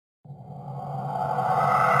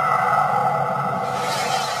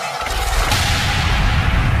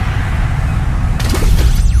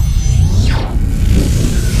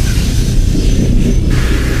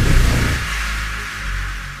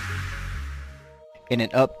in an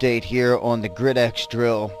update here on the GridX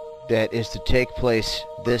drill that is to take place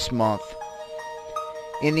this month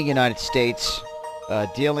in the United States,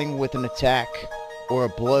 dealing with an attack or a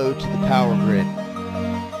blow to the power grid.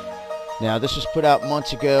 Now, this was put out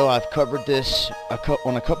months ago. I've covered this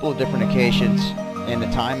on a couple of different occasions, and the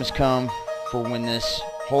time has come for when this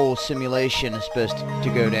whole simulation is supposed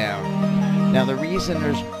to go down. Now, the reason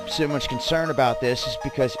there's so much concern about this is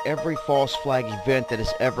because every false flag event that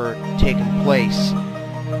has ever taken place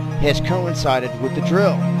has coincided with the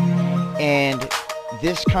drill. And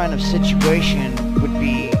this kind of situation would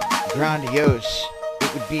be grandiose.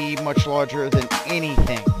 It would be much larger than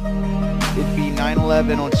anything. It'd be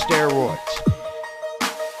 9/11 on steroids.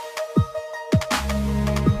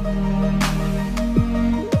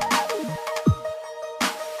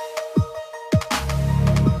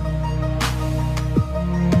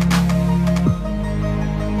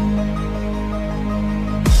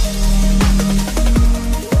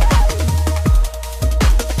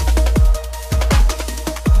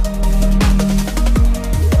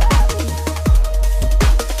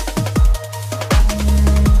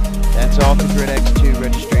 Off the GridX2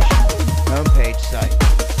 registration.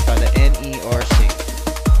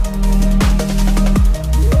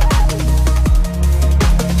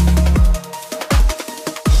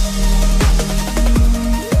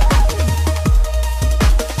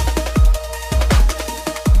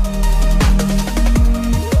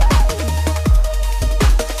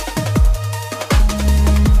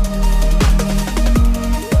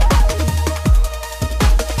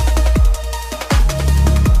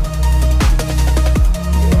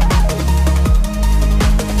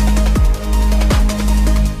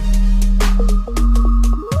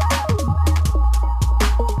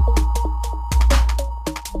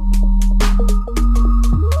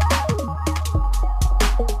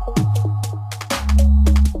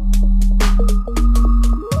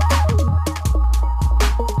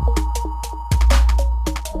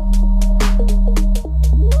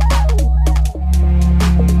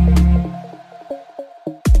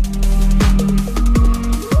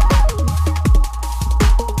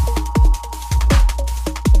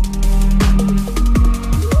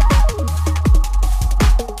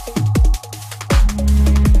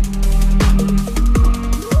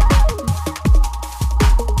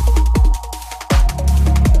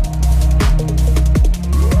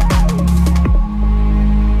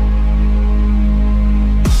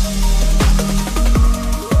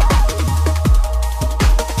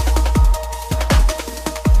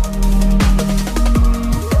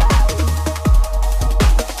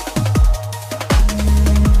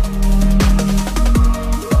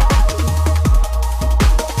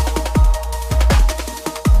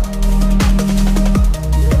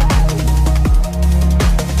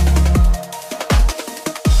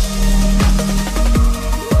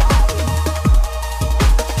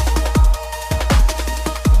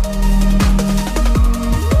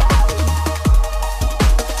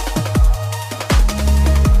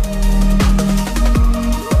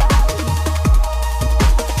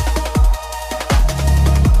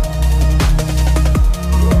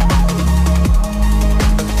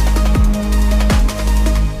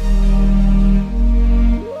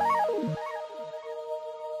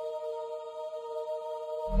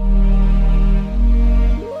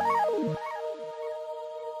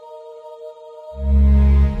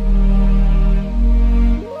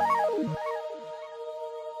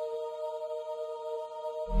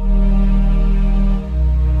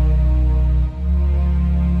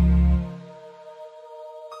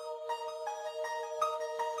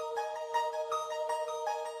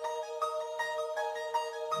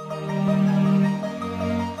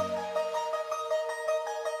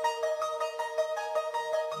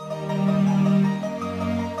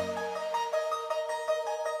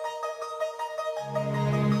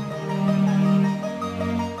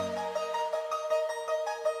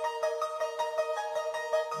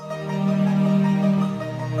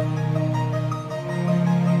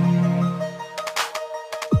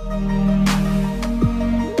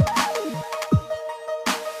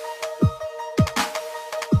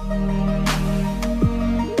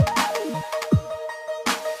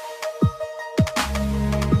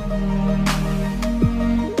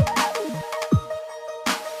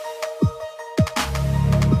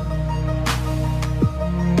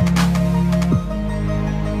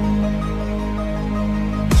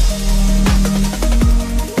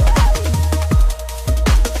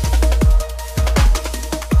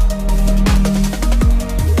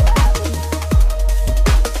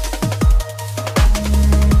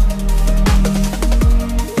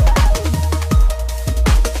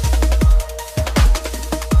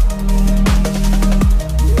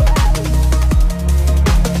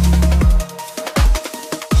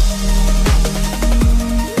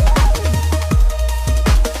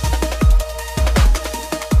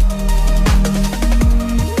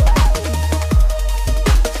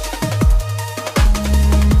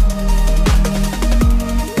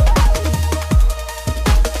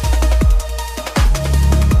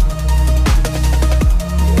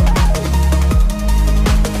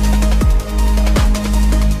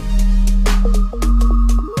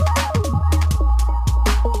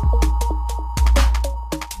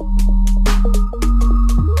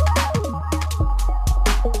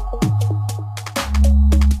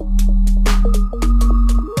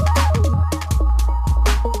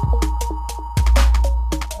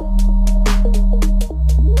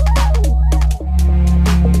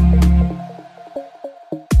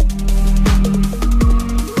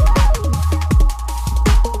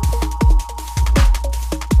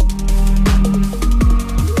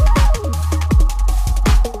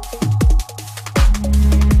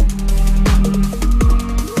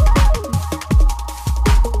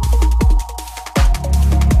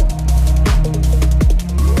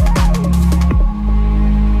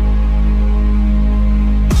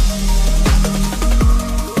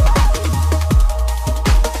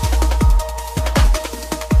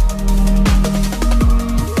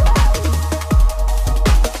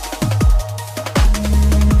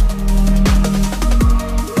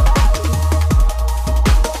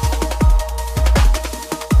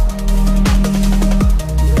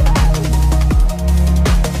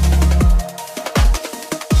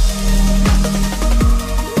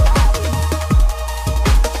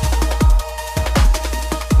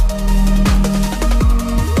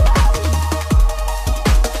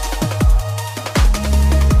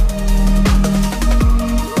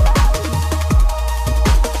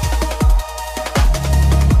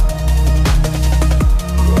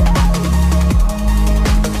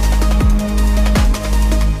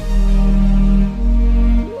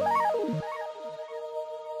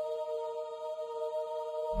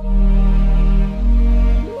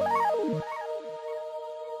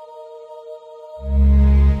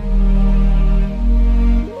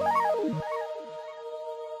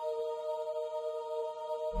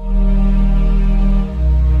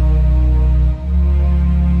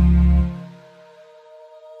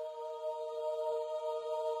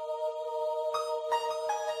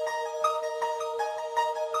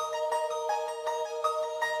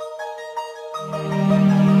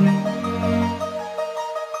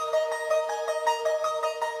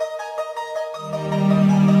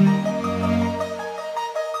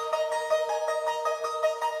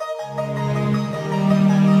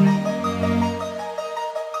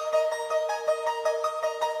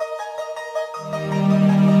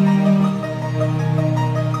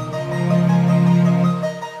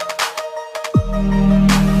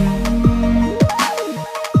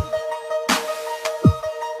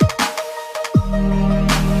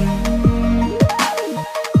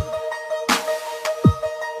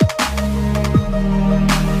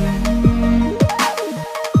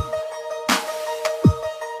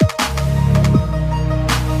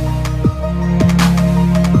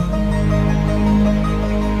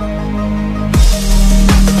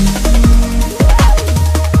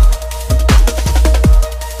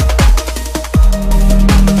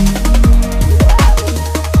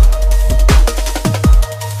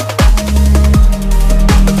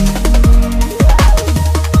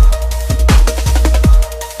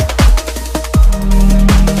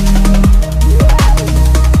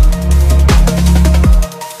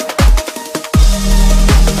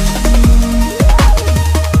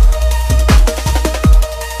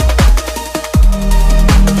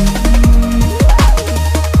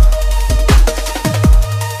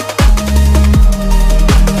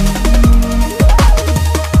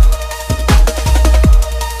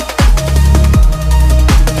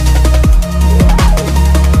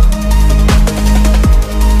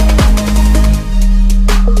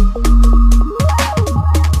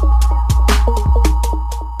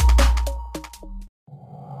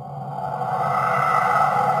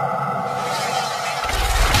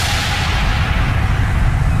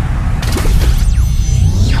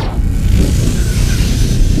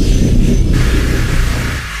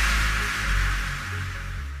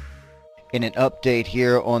 In an update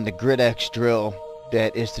here on the GridX drill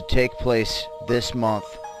that is to take place this month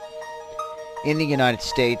in the United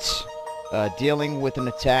States, dealing with an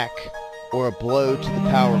attack or a blow to the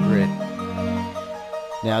power grid.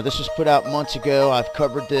 Now, this was put out months ago. I've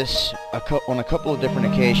covered this on a couple of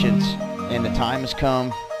different occasions, and the time has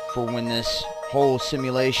come for when this whole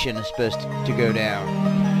simulation is supposed to go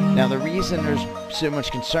down. Now, the reason there's so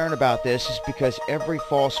much concern about this is because every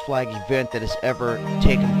false flag event that has ever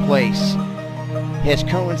taken place has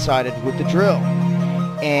coincided with the drill.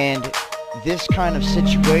 And this kind of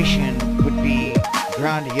situation would be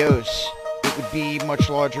grandiose. It would be much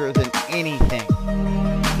larger than anything.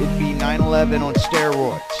 It'd be 9/11 on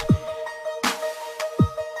steroids.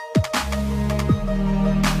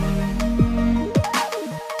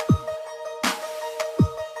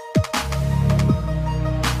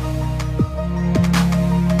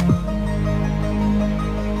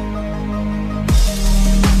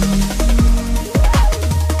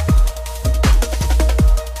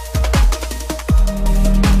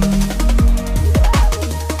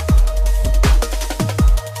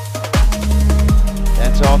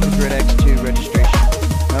 Off the GridX2 registration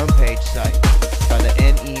homepage site by the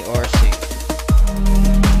NERC.